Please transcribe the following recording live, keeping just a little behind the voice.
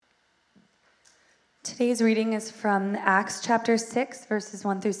Today's reading is from Acts chapter 6, verses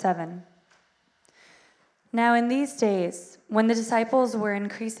 1 through 7. Now in these days, when the disciples were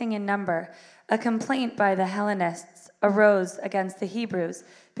increasing in number, a complaint by the Hellenists arose against the Hebrews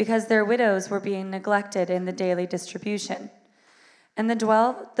because their widows were being neglected in the daily distribution. And the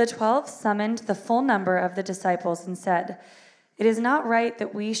 12 summoned the full number of the disciples and said, "It is not right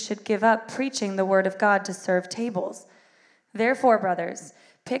that we should give up preaching the word of God to serve tables. Therefore, brothers,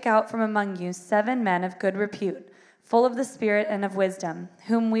 pick out from among you 7 men of good repute, full of the Spirit and of wisdom,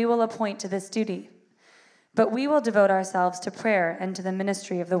 whom we will appoint to this duty. But we will devote ourselves to prayer and to the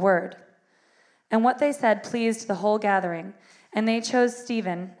ministry of the word." And what they said pleased the whole gathering, and they chose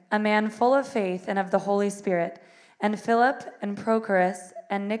Stephen, a man full of faith and of the Holy Spirit, and Philip and Prochorus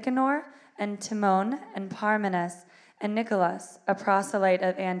and Nicanor and Timon and Parmenas and Nicholas, a proselyte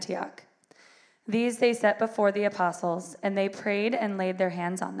of Antioch. These they set before the apostles, and they prayed and laid their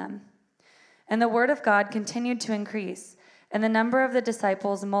hands on them. And the word of God continued to increase, and the number of the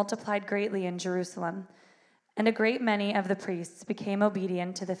disciples multiplied greatly in Jerusalem, and a great many of the priests became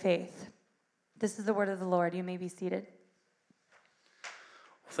obedient to the faith. This is the word of the Lord. You may be seated.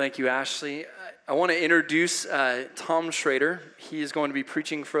 Thank you, Ashley. I want to introduce Tom Schrader. He is going to be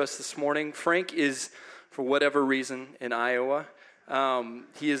preaching for us this morning. Frank is, for whatever reason, in Iowa.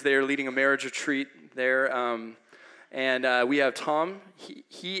 He is there leading a marriage retreat there. And we have Tom.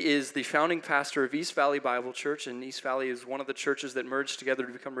 He is the founding pastor of East Valley Bible Church, and East Valley is one of the churches that merged together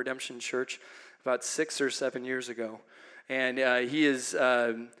to become Redemption Church about 6 or 7 years ago. And he is,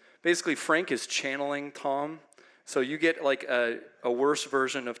 basically Frank is channeling Tom. So you get like a worse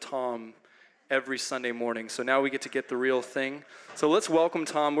version of Tom every Sunday morning. So now we get to get the real thing. So let's welcome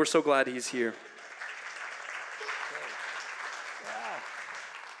Tom. We're so glad he's here.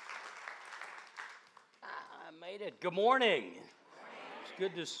 Good morning. It's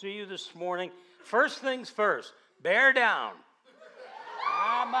good to see you this morning. First things first, bear down.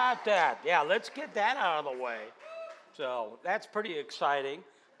 How about that? Yeah, let's get that out of the way. So that's pretty exciting.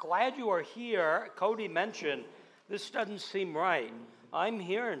 Glad you are here. Cody mentioned this doesn't seem right. I'm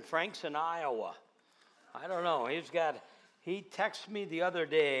here and Frank's in Iowa. I don't know. He texted me the other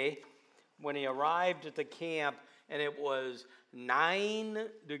day when he arrived at the camp and it was 9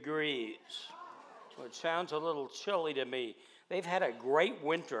 degrees. Which sounds a little chilly to me. They've had a great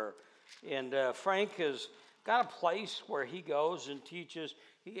winter, and Frank has got a place where he goes and teaches.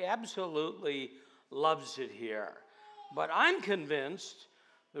 He absolutely loves it here. But I'm convinced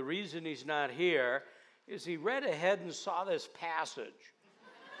the reason he's not here is he read ahead and saw this passage.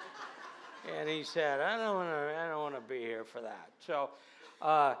 And he said, I don't want to be here for that. So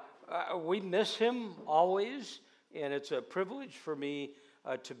we miss him always, and it's a privilege for me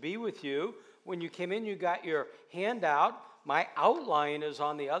to be with you. When you came in, you got your handout. My outline is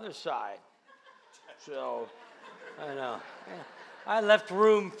on the other side. So, I know. I left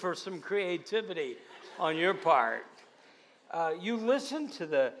room for some creativity on your part. You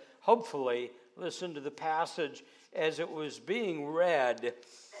hopefully listened to the passage as it was being read.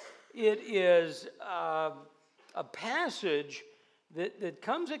 It is a passage that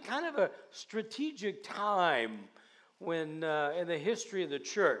comes at kind of a strategic time when in the history of the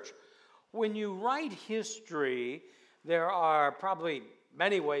church. When you write history, there are probably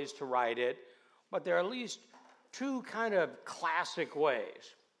many ways to write it, but there are at least 2 kind of classic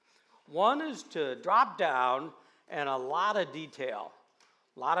ways. One is to drop down and a lot of detail,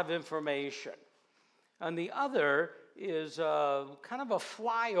 a lot of information. And the other is kind of a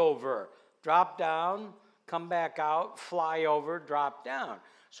flyover, drop down, come back out, fly over, drop down.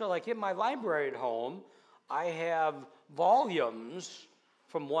 So like in my library at home, I have volumes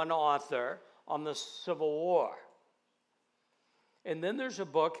from one author on the Civil War. And then there's a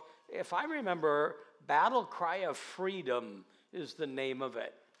book, if I remember, Battle Cry of Freedom is the name of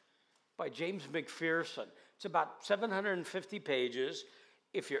it, by James McPherson. It's about 750 pages.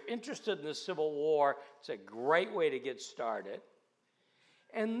 If you're interested in the Civil War, it's a great way to get started.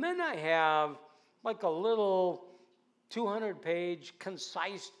 And then I have like a little 200-page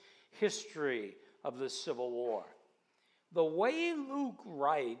concise history of the Civil War. The way Luke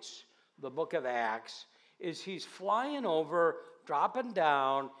writes the book of Acts is he's flying over, dropping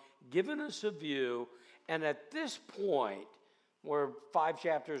down, giving us a view, and at this point, we're 5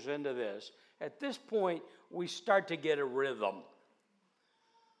 chapters into this, at this point, we start to get a rhythm.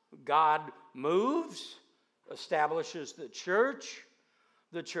 God moves, establishes the church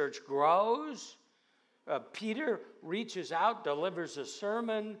grows, Peter reaches out, delivers a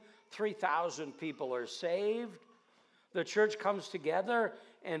sermon, 3,000 people are saved. The church comes together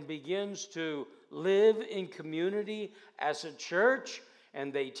and begins to live in community as a church,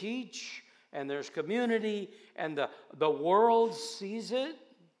 and they teach, and there's community, and the world sees it.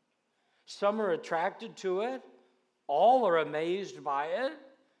 Some are attracted to it. All are amazed by it.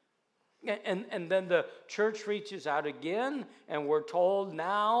 And then the church reaches out again, and we're told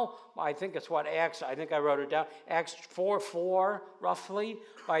now, I think it's Acts, I think I wrote it down, Acts 4:4, roughly.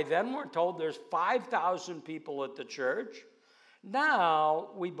 By then we're told there's 5,000 people at the church. Now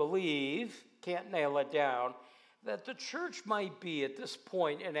we believe, can't nail it down, that the church might be at this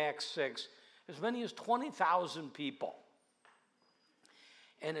point in Acts 6 as many as 20,000 people.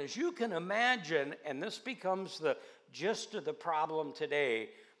 And as you can imagine, and this becomes the gist of the problem today,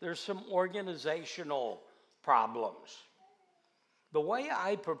 there's some organizational problems. The way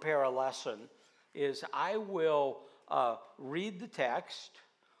I prepare a lesson is I will read the text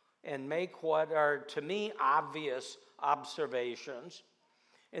and make what are, to me, obvious observations.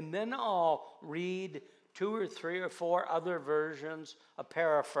 And then I'll read 2 or 3 or 4 other versions, a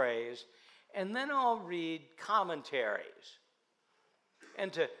paraphrase. And then I'll read commentaries.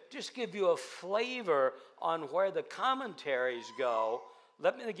 And to just give you a flavor on where the commentaries go,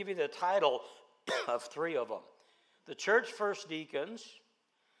 let me give you the title of 3 of them. The Church First Deacons,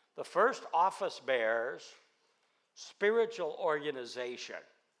 the First Office Bearers, Spiritual Organization.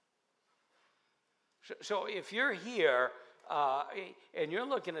 So if you're here and you're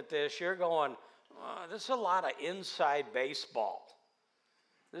looking at this, you're going, this is a lot of inside baseball.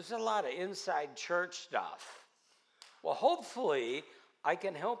 This is a lot of inside church stuff. Well, hopefully, I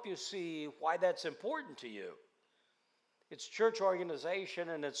can help you see why that's important to you. It's church organization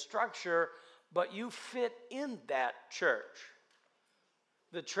and its structure, but you fit in that church.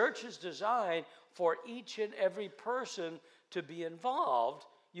 The church is designed for each and every person to be involved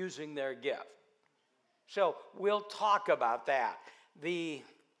using their gift. So we'll talk about that. The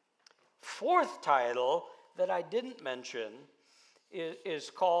 4th title that I didn't mention is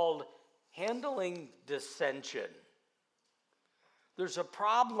called Handling Dissension. There's a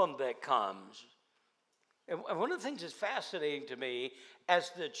problem that comes. And one of the things that's fascinating to me,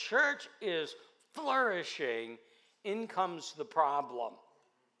 as the church is flourishing, in comes the problem.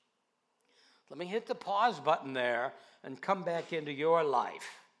 Let me hit the pause button there and come back into your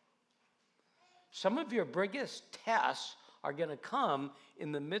life. Some of your biggest tests are going to come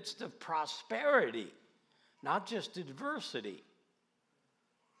in the midst of prosperity, not just adversity.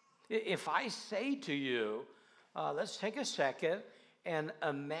 If I say to you, let's take a second and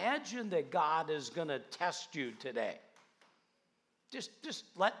imagine that God is going to test you today. Just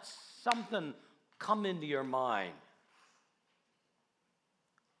let something come into your mind.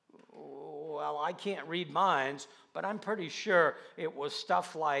 Well, I can't read minds, but I'm pretty sure it was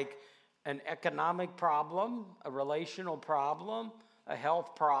stuff like an economic problem, a relational problem, a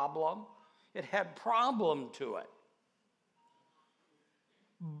health problem. It had problem to it.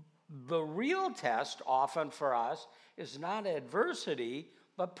 The real test often for us is not adversity,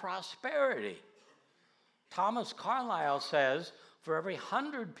 but prosperity. Thomas Carlyle says, for every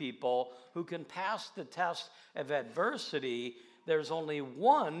 100 people who can pass the test of adversity, there's only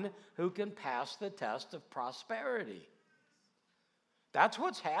 1 who can pass the test of prosperity. That's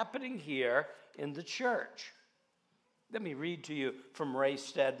what's happening here in the church. Let me read to you from Ray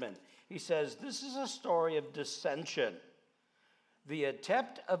Stedman. He says, this is a story of dissension. The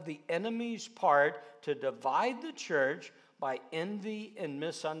attempt of the enemy's part to divide the church by envy and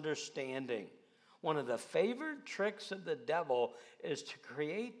misunderstanding. One of the favorite tricks of the devil is to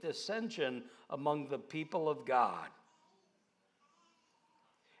create dissension among the people of God.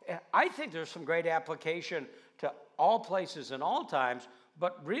 I think there's some great application to all places and all times,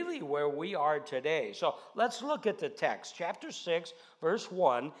 but really where we are today. So let's look at the text. Chapter 6, verse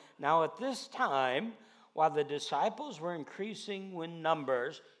 1. Now at this time, while the disciples were increasing in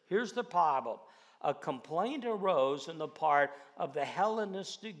numbers, here's the problem. A complaint arose on the part of the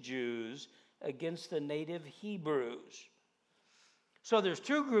Hellenistic Jews against the native Hebrews. So there's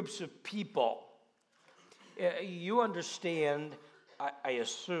 2 groups of people. You understand, I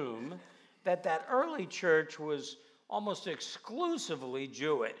assume, that early church was almost exclusively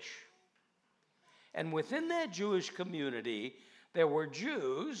Jewish. And within that Jewish community, there were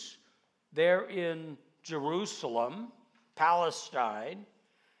Jews there in Jerusalem, Palestine.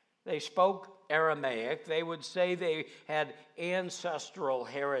 They spoke Aramaic. They would say they had ancestral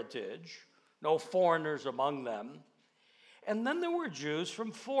heritage, no foreigners among them. And then there were Jews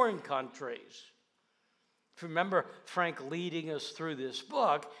from foreign countries. If you remember Frank leading us through this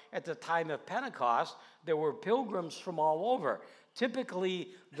book, at the time of Pentecost, there were pilgrims from all over. Typically,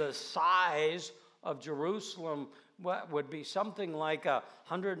 the size of Jerusalem would be something like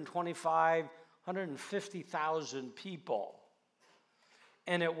 125,000, 150,000 people.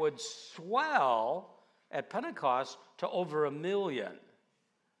 and it would swell at Pentecost to over 1 million.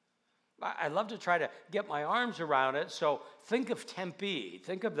 I love to try to get my arms around it, so think of Tempe.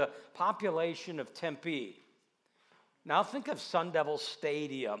 Think of the population of Tempe. Now think of Sun Devil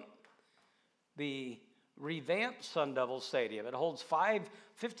Stadium, the revamped Sun Devil Stadium. It holds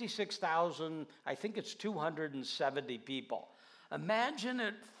 56,000, I think it's 270 people. Imagine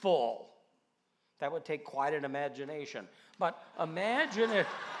it full. That would take quite an imagination. But imagine it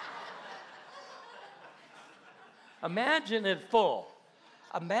full.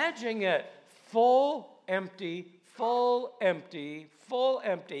 Imagine it full, empty,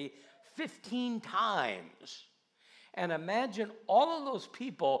 15 times. And imagine all of those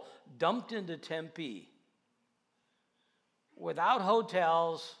people dumped into Tempe without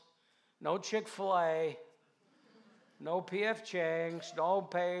hotels, no Chick-fil-A, no P.F. Chang's, no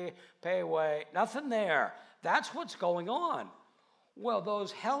Payway, nothing there. That's what's going on. Well,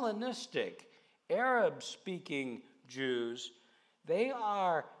 those Hellenistic, Arab-speaking Jews, they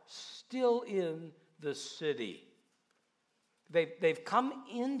are still in the city. They've come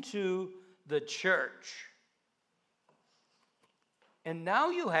into the church. And now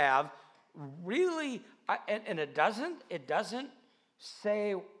you have really, and it doesn't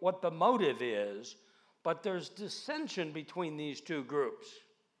say what the motive is, but there's dissension between these two groups.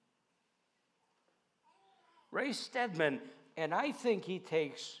 Ray Stedman, and I think he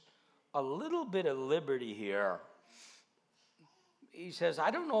takes a little bit of liberty here. He says, I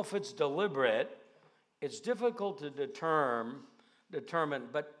don't know if it's deliberate. It's difficult to determine,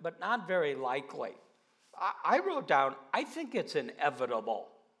 but not very likely. I wrote down, I think it's inevitable.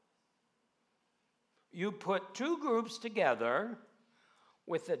 You put two groups together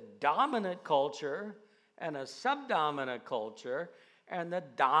with a dominant culture and a subdominant culture, and the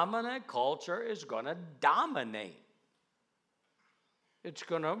dominant culture is going to dominate. It's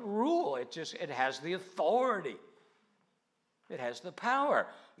going to rule. It has the authority. It has the power.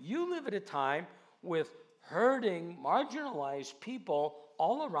 You live at a time with hurting, marginalized people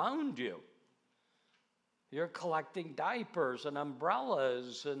all around you. You're collecting diapers and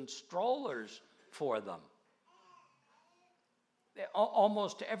umbrellas and strollers for them.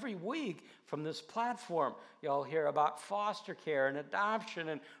 Almost every week from this platform, you'll hear about foster care and adoption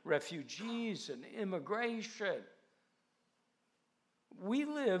and refugees and immigration. We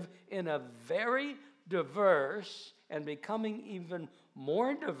live in a very diverse and becoming even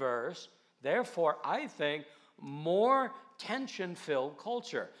more diverse, therefore, I think, more tension-filled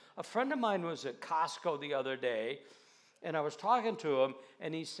culture. A friend of mine was at Costco the other day, and I was talking to him,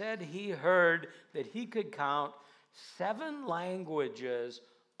 and he said he heard that he could count 7 languages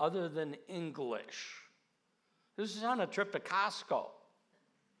other than English. This is on a trip to Costco.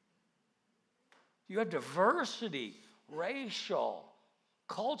 You have diversity, racial,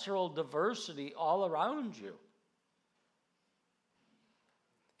 cultural diversity all around you.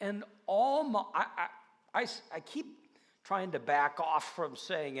 And I keep trying to back off from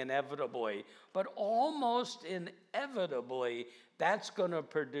saying inevitably, but almost inevitably, that's going to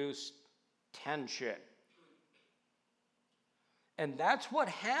produce tension. And that's what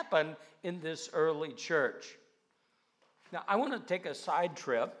happened in this early church. Now, I want to take a side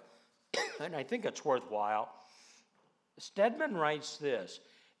trip, and I think it's worthwhile. Stedman writes this: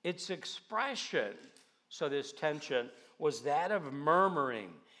 its expression, so this tension, was that of murmuring.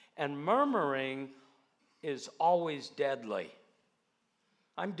 And murmuring is always deadly.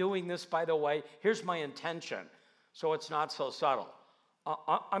 I'm doing this, by the way. Here's my intention, so it's not so subtle.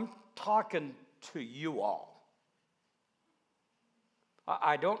 I'm talking to you all.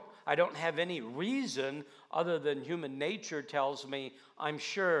 I don't have any reason other than human nature tells me I'm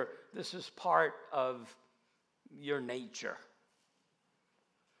sure this is part of your nature.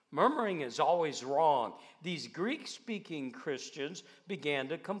 Murmuring is always wrong. These Greek-speaking Christians began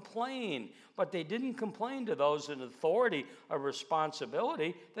to complain, but they didn't complain to those in authority or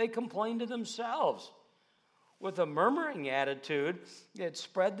responsibility. They complained to themselves. With a murmuring attitude, it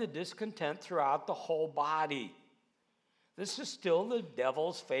spread the discontent throughout the whole body. This is still the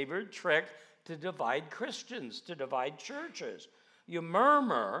devil's favorite trick to divide Christians, to divide churches. You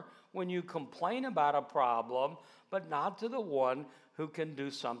murmur when you complain about a problem, but not to the one who can do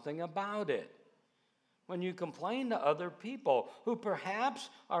something about it. When you complain to other people who perhaps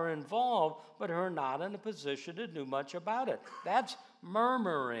are involved, but who are not in a position to do much about it. That's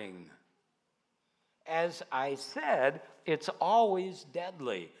murmuring. As I said, it's always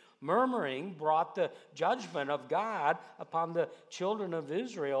deadly. Murmuring brought the judgment of God upon the children of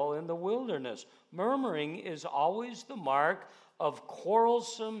Israel in the wilderness. Murmuring is always the mark of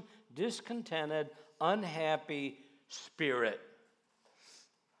quarrelsome, discontented, unhappy spirit.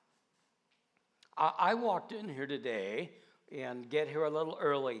 I walked in here today and get here a little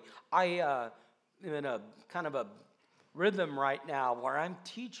early. I am in a kind of a rhythm right now where I'm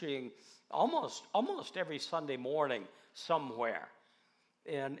teaching almost every Sunday morning somewhere.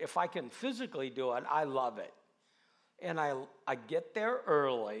 And if I can physically do it, I love it. And I get there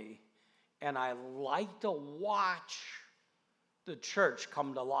early, and I like to watch the church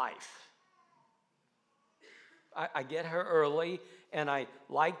come to life. I get here early, and I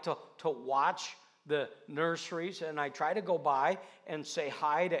like to watch the nurseries, and I try to go by and say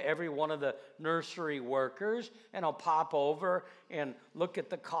hi to every one of the nursery workers, and I'll pop over and look at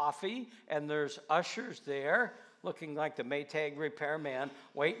the coffee, and there's ushers there looking like the Maytag repairman,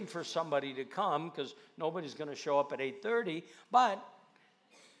 waiting for somebody to come because nobody's going to show up at 8:30, but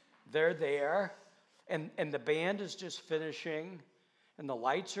they're there, and the band is just finishing, and the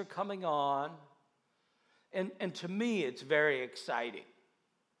lights are coming on, and to me, it's very exciting.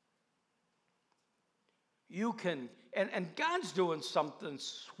 You can, and God's doing something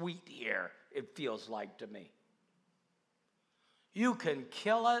sweet here, it feels like to me. You can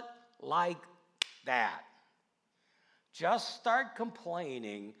kill it like that. Just start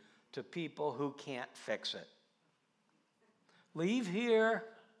complaining to people who can't fix it. Leave here,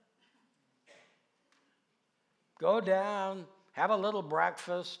 go down, have a little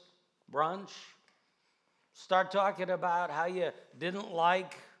breakfast, brunch, start talking about how you didn't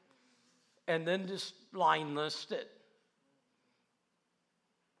like, and then just line list it.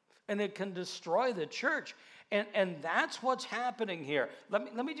 And it can destroy the church. And that's what's happening here.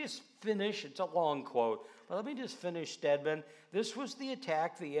 Let me just finish. It's a long quote, but let me just finish, Stedman. This was the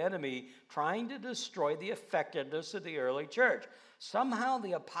attack, the enemy trying to destroy the effectiveness of the early church. Somehow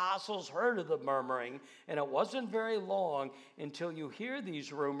the apostles heard of the murmuring, and it wasn't very long until you hear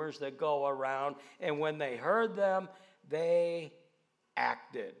these rumors that go around, and when they heard them, they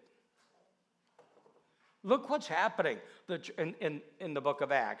acted. Look what's happening in the book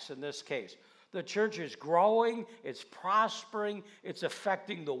of Acts in this case. The church is growing, it's prospering, it's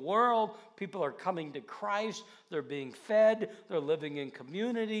affecting the world. People are coming to Christ, they're being fed, they're living in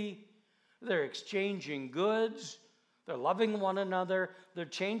community, they're exchanging goods, they're loving one another, they're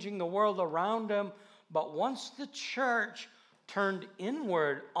changing the world around them. But once the church turned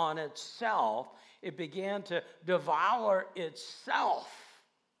inward on itself, it began to devour itself.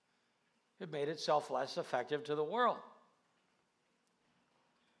 It made itself less effective to the world.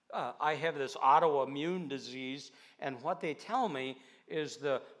 I have this autoimmune disease, and what they tell me is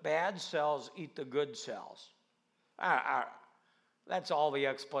the bad cells eat the good cells. That's all the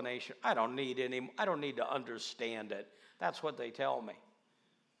explanation. I don't need to understand it. That's what they tell me.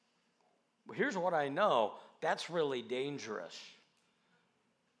 But here's what I know. That's really dangerous.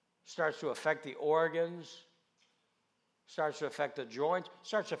 Starts to affect the organs, starts to affect the joints,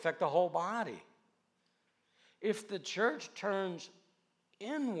 starts to affect the whole body. If the church turns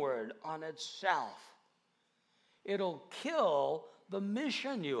inward on itself, it'll kill the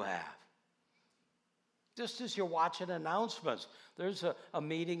mission you have. Just as you're watching announcements, there's a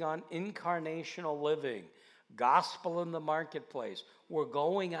meeting on incarnational living, gospel in the marketplace. We're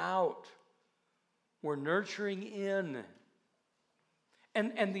going out. We're nurturing in.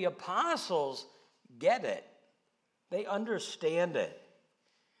 And the apostles get it. They understand it.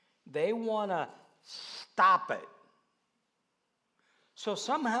 They want to stop it. So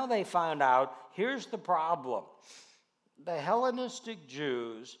somehow they found out, here's the problem. The Hellenistic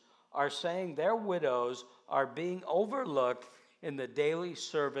Jews are saying their widows are being overlooked in the daily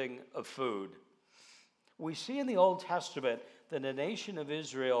serving of food. We see in the Old Testament that the nation of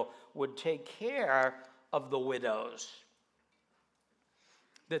Israel would take care of the widows,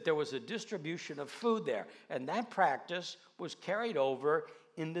 that there was a distribution of food there, and that practice was carried over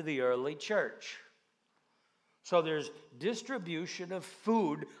into the early church. So there's distribution of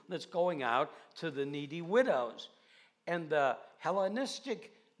food that's going out to the needy widows. And the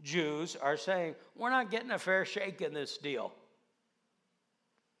Hellenistic Jews are saying, we're not getting a fair shake in this deal.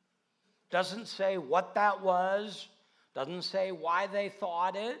 Doesn't say what that was, doesn't say why they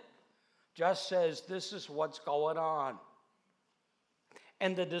thought it, just says this is what's going on.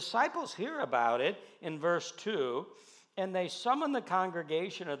 And the disciples hear about it in verse 2, and they summon the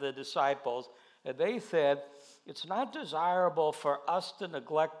congregation of the disciples, and they said, it's not desirable for us to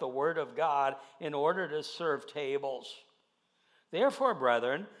neglect the word of God in order to serve tables. Therefore,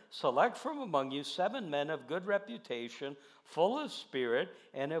 brethren, select from among you 7 men of good reputation, full of spirit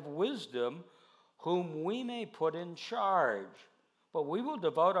and of wisdom, whom we may put in charge. But we will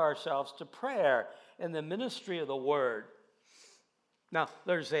devote ourselves to prayer and the ministry of the word. Now,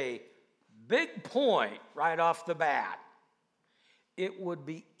 there's a big point right off the bat. it would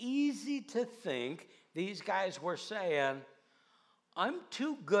be easy to think these guys were saying, I'm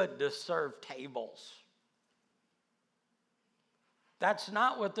too good to serve tables. That's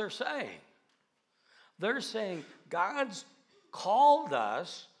not what they're saying. They're saying God's called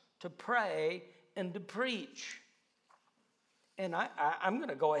us to pray and to preach. And I'm going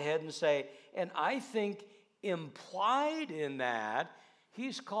to go ahead and say, and I think implied in that,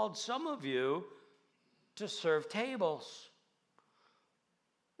 he's called some of you to serve tables.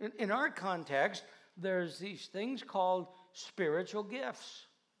 In our context, there's these things called spiritual gifts.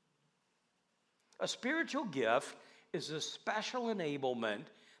 A spiritual gift is a special enablement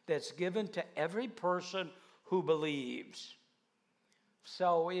that's given to every person who believes.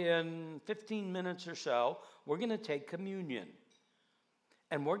 So in 15 minutes or so, we're going to take communion.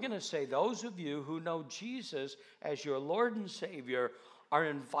 And we're going to say, those of you who know Jesus as your Lord and Savior are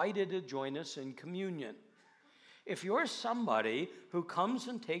invited to join us in communion. If you're somebody who comes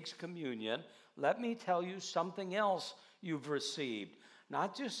and takes communion, let me tell you something else you've received.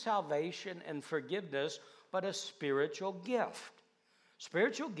 Not just salvation and forgiveness, but a spiritual gift.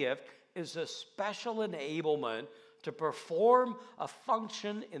 Spiritual gift is a special enablement to perform a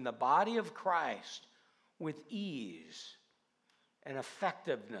function in the body of Christ with ease and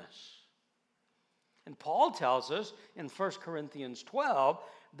effectiveness. And Paul tells us in 1 Corinthians 12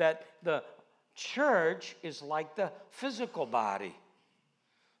 that the church is like the physical body.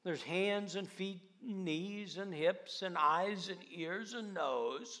 There's hands and feet, and knees and hips and eyes and ears and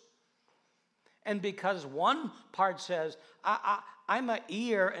nose. And because one part says, I'm an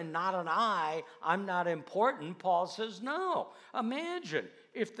ear and not an eye, I'm not important, Paul says, no. Imagine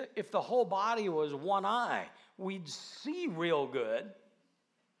if the whole body was one eye, we'd see real good,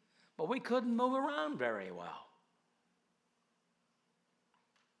 but we couldn't move around very well.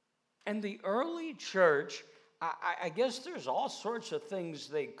 And the early church, I guess there's all sorts of things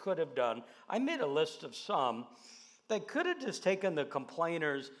they could have done. I made a list of some. They could have just taken the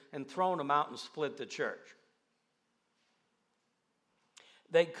complainers and thrown them out and split the church.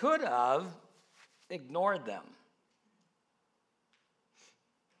 They could have ignored them.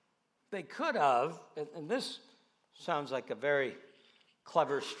 They could have, and this sounds like a very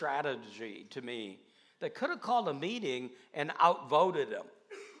clever strategy to me, they could have called a meeting and outvoted them.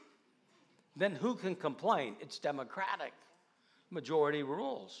 Then who can complain? It's democratic. Majority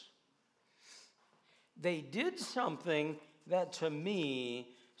rules. They did something that to me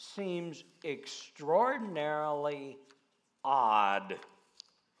seems extraordinarily odd.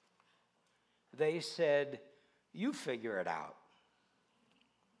 They said, you figure it out.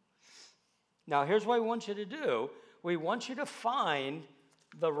 Now, here's what we want you to do. We want you to find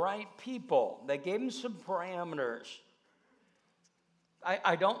the right people. They gave them some parameters.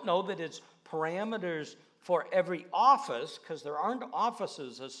 I don't know that it's parameters for every office, because there aren't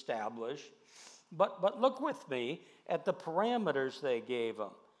offices established. But look with me at the parameters they gave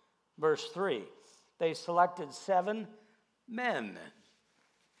them. Verse 3, they selected 7 men.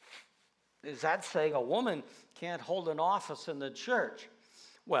 Is that saying a woman can't hold an office in the church?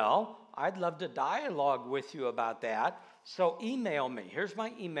 Well, I'd love to dialogue with you about that. So email me. Here's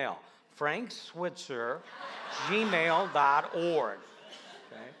my email, frankswitzer@gmail.org.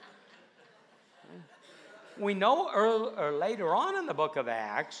 Okay. We know later on in the book of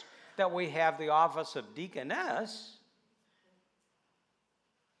Acts that we have the office of deaconess.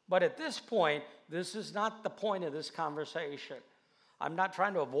 But at this point, this is not the point of this conversation. I'm not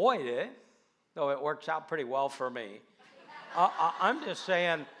trying to avoid it, though it works out pretty well for me. I'm just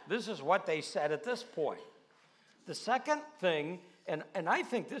saying this is what they said at this point. The second thing, and I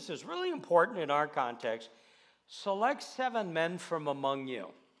think this is really important in our context, select 7 men from among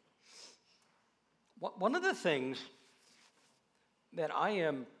you. One of the things that I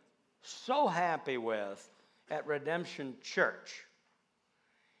am so happy with at Redemption Church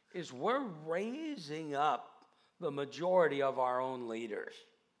is we're raising up the majority of our own leaders.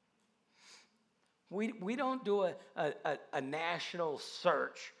 We don't do a national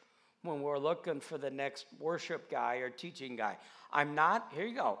search when we're looking for the next worship guy or teaching guy. I'm not, here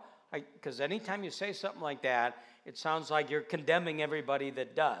you go, because anytime you say something like that, it sounds like you're condemning everybody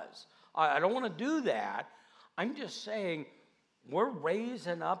that does. I don't want to do that. I'm just saying we're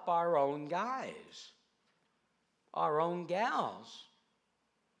raising up our own guys, our own gals,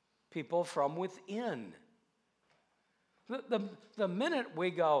 people from within. The minute we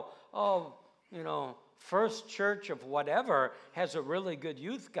go, First Church of whatever has a really good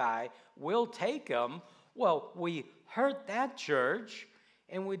youth guy, we'll take him. Well, we hurt that church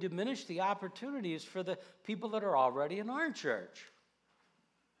and we diminish the opportunities for the people that are already in our church.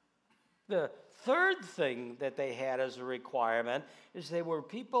 The third thing that they had as a requirement is they were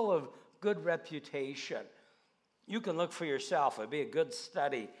people of good reputation. You can look for yourself. It'd be a good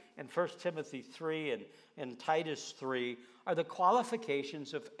study. In 1 Timothy 3 and Titus 3 are the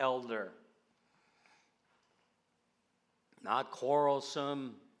qualifications of elder. Not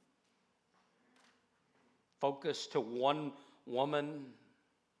quarrelsome, focused to one woman.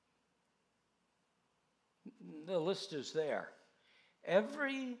 The list is there.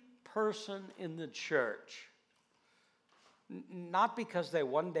 Every person in the church, not because they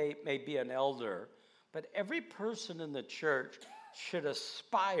one day may be an elder, but every person in the church should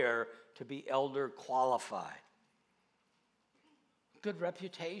aspire to be elder qualified. Good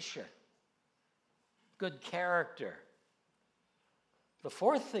reputation, good character. The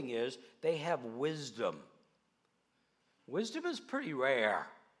fourth thing is they have wisdom. Wisdom is pretty rare.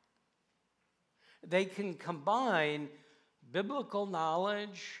 They can combine biblical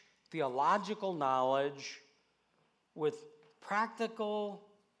knowledge, theological knowledge, with practical,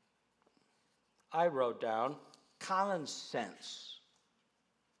 I wrote down, common sense.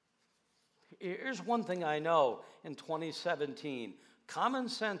 Here's one thing I know in 2017. Common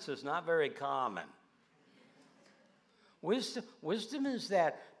sense is not very common. Wisdom is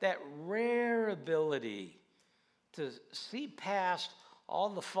that rare ability to see past all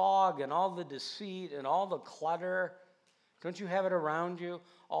the fog and all the deceit and all the clutter. Don't you have it around you?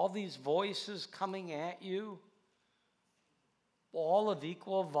 All these voices coming at you, all of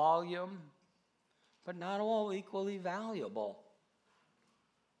equal volume, but not all equally valuable.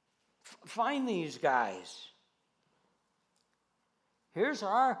 Find these guys. Here's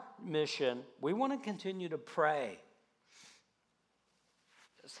our mission. We want to continue to pray.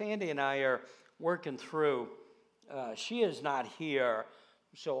 Sandy and I are working through. She is not here,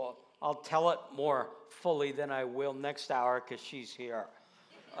 so I'll tell it more fully than I will next hour because she's here.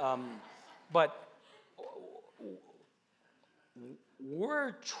 But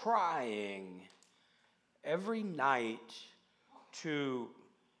we're trying every night to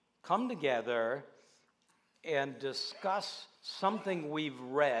come together and discuss something we've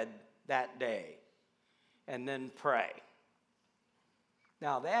read that day and then pray.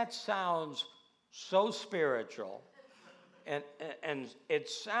 Now that sounds so spiritual and it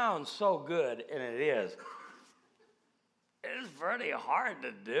sounds so good, and it is. It's pretty hard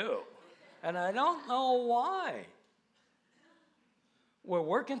to do, and I don't know why. We're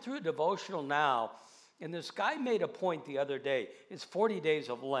working through a devotional now, and this guy made a point the other day. It's 40 days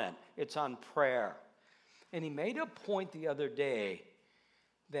of Lent. It's on prayer. And he made a point the other day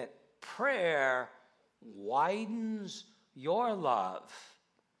that prayer widens your love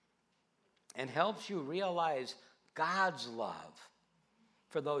and helps you realize God's love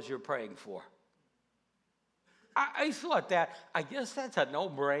for those you're praying for. I thought that, I guess that's a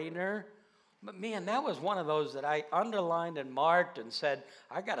no-brainer. But man, that was one of those that I underlined and marked and said,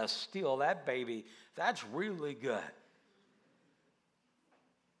 I got to steal that baby. That's really good.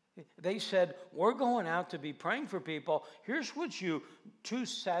 They said, we're going out to be praying for people. Here's what two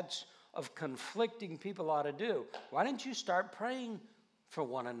sets of conflicting people ought to do. Why don't you start praying for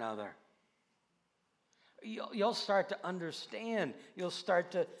one another? You'll start to understand. You'll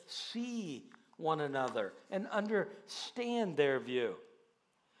start to see one another and understand their view.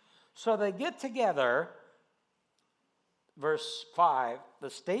 So they get together, verse 5, the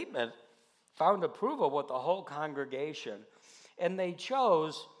statement found approval with the whole congregation, and they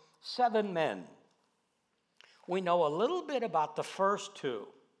chose 7 men. We know a little bit about the first 2.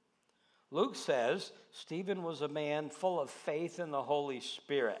 Luke says Stephen was a man full of faith in the Holy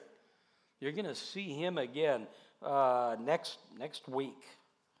Spirit. You're going to see him again next week.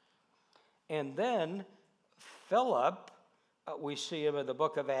 And then Philip, we see him in the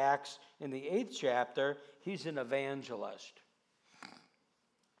book of Acts in the 8th chapter. He's an evangelist.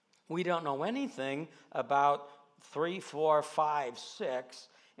 We don't know anything about 3, 4, 5, 6.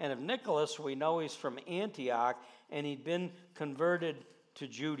 And of Nicholas, we know he's from Antioch, and he'd been converted to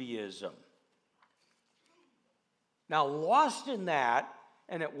Judaism. Now, lost in that,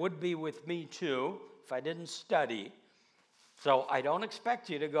 and it would be with me too if I didn't study, so I don't expect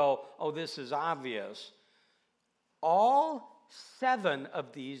you to go, oh, this is obvious. All 7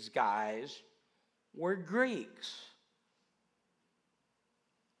 of these guys were Greeks.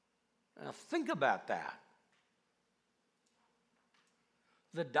 Now think about that.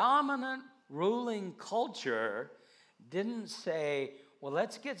 The dominant ruling culture didn't say, well,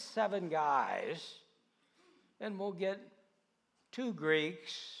 let's get 7 guys and we'll get 2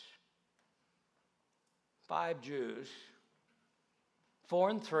 Greeks, 5 Jews, 4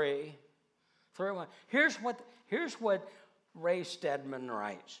 and 3, 3 and 1. Here's what Ray Stedman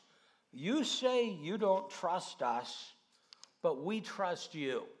writes. You say you don't trust us, but we trust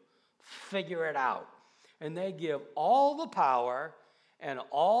you. Figure it out. And they give all the power and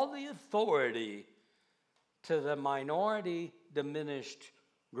all the authority to the minority diminished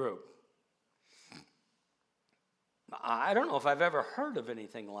group. I don't know if I've ever heard of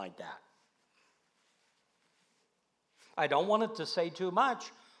anything like that. I don't want it to say too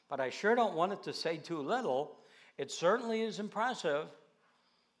much, but I sure don't want it to say too little. It certainly is impressive.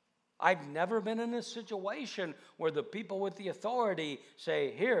 I've never been in a situation where the people with the authority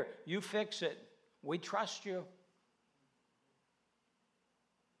say, here, you fix it. We trust you.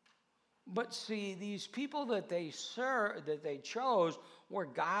 But see, these people that they chose were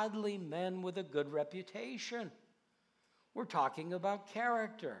godly men with a good reputation. We're talking about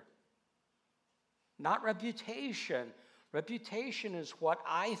character, not reputation. Reputation is what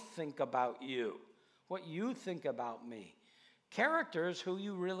I think about you, what you think about me. Character is who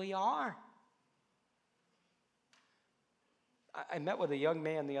you really are. I met with a young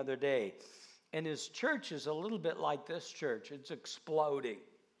man the other day, and his church is a little bit like this church. It's exploding.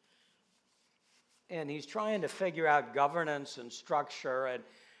 And he's trying to figure out governance and structure,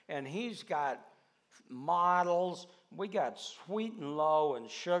 and he's got models. We got sweet and low and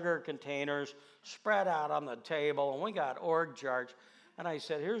sugar containers spread out on the table, and we got org charts. And I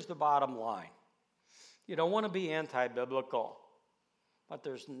said, here's the bottom line. You don't want to be anti-biblical, but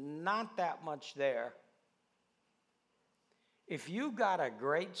there's not that much there. If you got a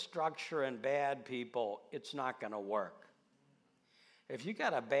great structure and bad people, it's not going to work. If you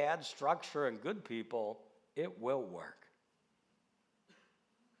got a bad structure and good people, it will work.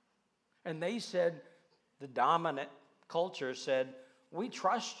 And they said, the dominant culture said, we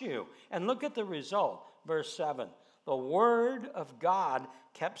trust you. And look at the result, verse 7. The word of God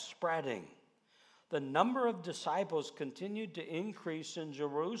kept spreading. The number of disciples continued to increase in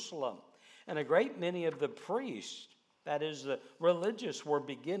Jerusalem, and a great many of the priests, that is, the religious, were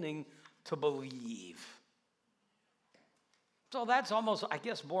beginning to believe. So that's almost, I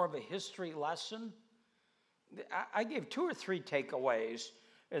guess, more of a history lesson. I gave 2 or 3 takeaways,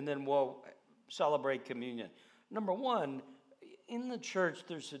 and then we'll celebrate communion. Number 1, in the church,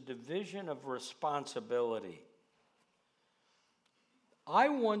 there's a division of responsibility. I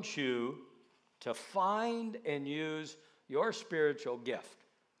want you to find and use your spiritual gift.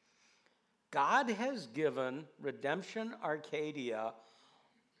 God has given Redemption Arcadia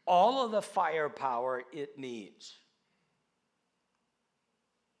all of the firepower it needs.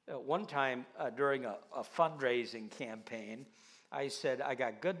 One time during a fundraising campaign, I said, I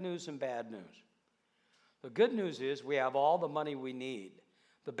got good news and bad news. The good news is we have all the money we need.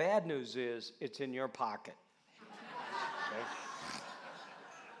 The bad news is it's in your pocket.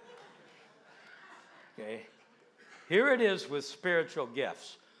 Okay? Here it is with spiritual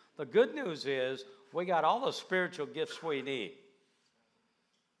gifts. The good news is we got all the spiritual gifts we need.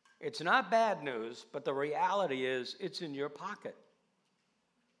 It's not bad news, but the reality is it's in your pocket.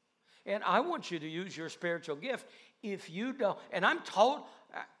 And I want you to use your spiritual gift. If you don't, and I'm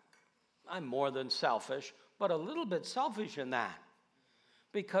more than selfish, but a little bit selfish in that.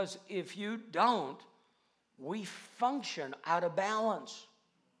 Because if you don't, we function out of balance.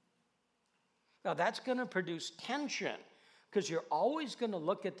 Now that's going to produce tension, because you're always going to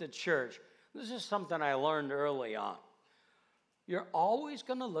look at the church. This is something I learned early on. You're always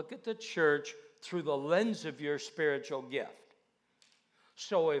going to look at the church through the lens of your spiritual gift.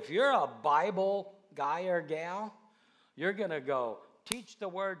 So if you're a Bible guy or gal, you're going to go, teach the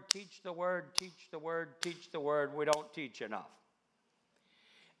word, teach the word, teach the word, teach the word. We don't teach enough.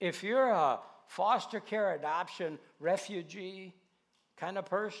 If you're a foster care, adoption, refugee kind of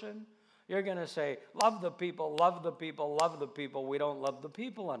person, you're going to say, love the people, love the people, love the people. We don't love the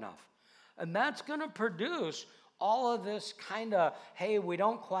people enough. And that's going to produce all of this kind of, hey, we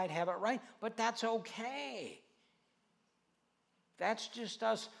don't quite have it right, but that's okay. That's just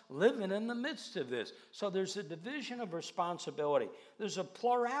us living in the midst of this. So there's a division of responsibility. There's a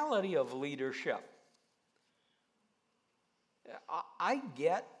plurality of leadership. I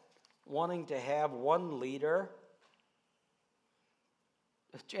get wanting to have one leader.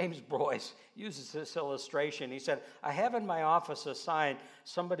 James Boyce uses this illustration. He said, I have in my office a sign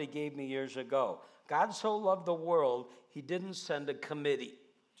somebody gave me years ago. God so loved the world, he didn't send a committee.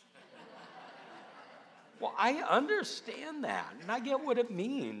 Well, I understand that, and I get what it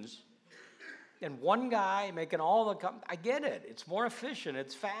means. And one guy making all the I get it. It's more efficient.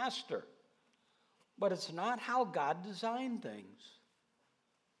 It's faster. But it's not how God designed things.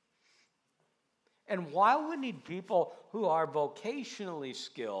 And while we need people who are vocationally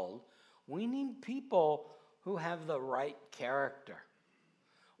skilled, we need people who have the right character.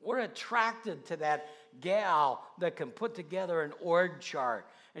 We're attracted to that gal that can put together an org chart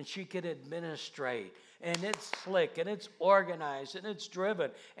and she can administrate. And it's slick and it's organized and it's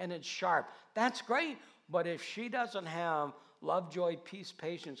driven and it's sharp. That's great. But if she doesn't have love, joy, peace,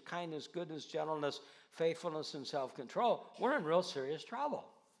 patience, kindness, goodness, gentleness, faithfulness, and self-control, we're in real serious trouble.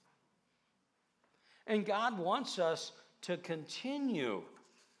 And God wants us to continue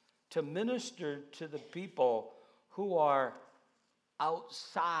to minister to the people who are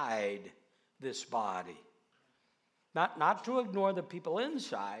outside this body. Not to ignore the people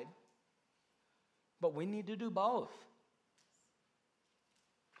inside, but we need to do both.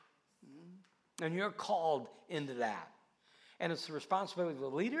 And you're called into that. And it's the responsibility of the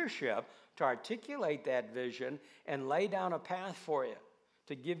leadership to articulate that vision and lay down a path for you,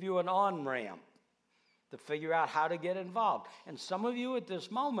 to give you an on-ramp, to figure out how to get involved. And some of you at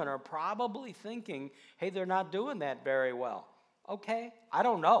this moment are probably thinking, hey, they're not doing that very well. Okay, I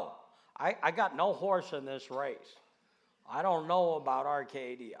don't know. I got no horse in this race. I don't know about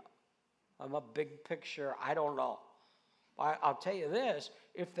Arcadia. I'm a big picture. I don't know. I'll tell you this,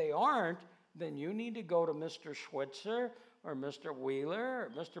 if they aren't, then you need to go to Mr. Schwitzer or Mr. Wheeler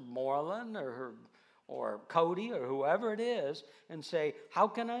or Mr. Moreland or Cody or whoever it is and say, how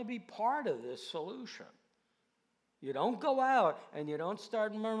can I be part of this solution? You don't go out and you don't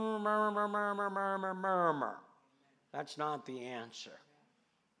start murmur. That's not the answer.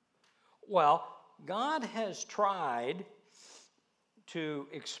 Well, God has tried to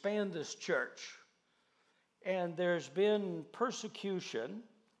expand this church, and there's been persecution,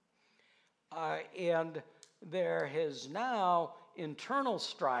 and there is now internal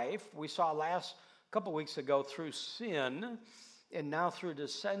strife. We saw last couple weeks ago through sin, and now through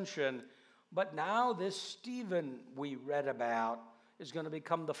dissension. But now this Stephen we read about is going to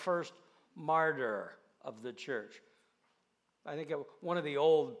become the first martyr of the church. I think one of the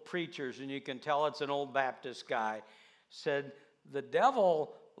old preachers, and you can tell it's an old Baptist guy, said, the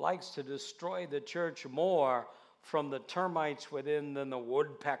devil likes to destroy the church more from the termites within than the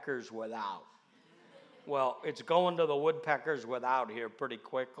woodpeckers without. Well, it's going to the woodpeckers without here pretty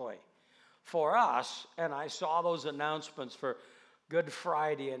quickly. For us, and I saw those announcements for Good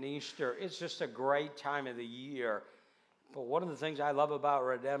Friday and Easter, it's just a great time of the year. But one of the things I love about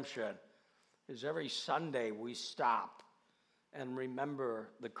Redemption is every Sunday we stop and remember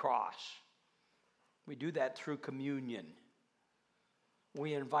the cross. We do that through communion.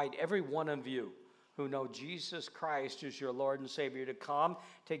 We invite every one of you who know Jesus Christ as your Lord and Savior to come.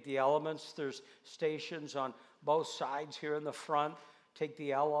 Take the elements. There's stations on both sides here in the front. Take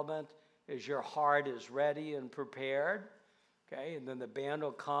the element as your heart is ready and prepared. Okay, and then the band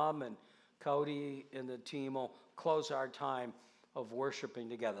will come and Cody and the team will close our time of worshiping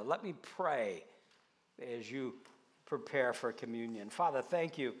together. Let me pray as you prepare for communion. Father,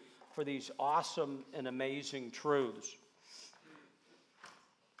 thank you for these awesome and amazing truths.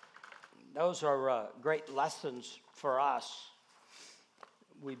 Those are great lessons for us.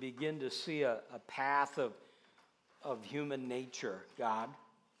 We begin to see a path of human nature, God.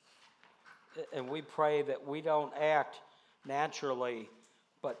 And we pray that we don't act naturally,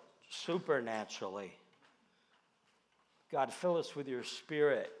 but supernaturally. God, fill us with your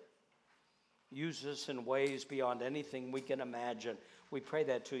Spirit. Use us in ways beyond anything we can imagine. We pray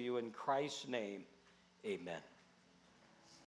that to you in Christ's name. Amen.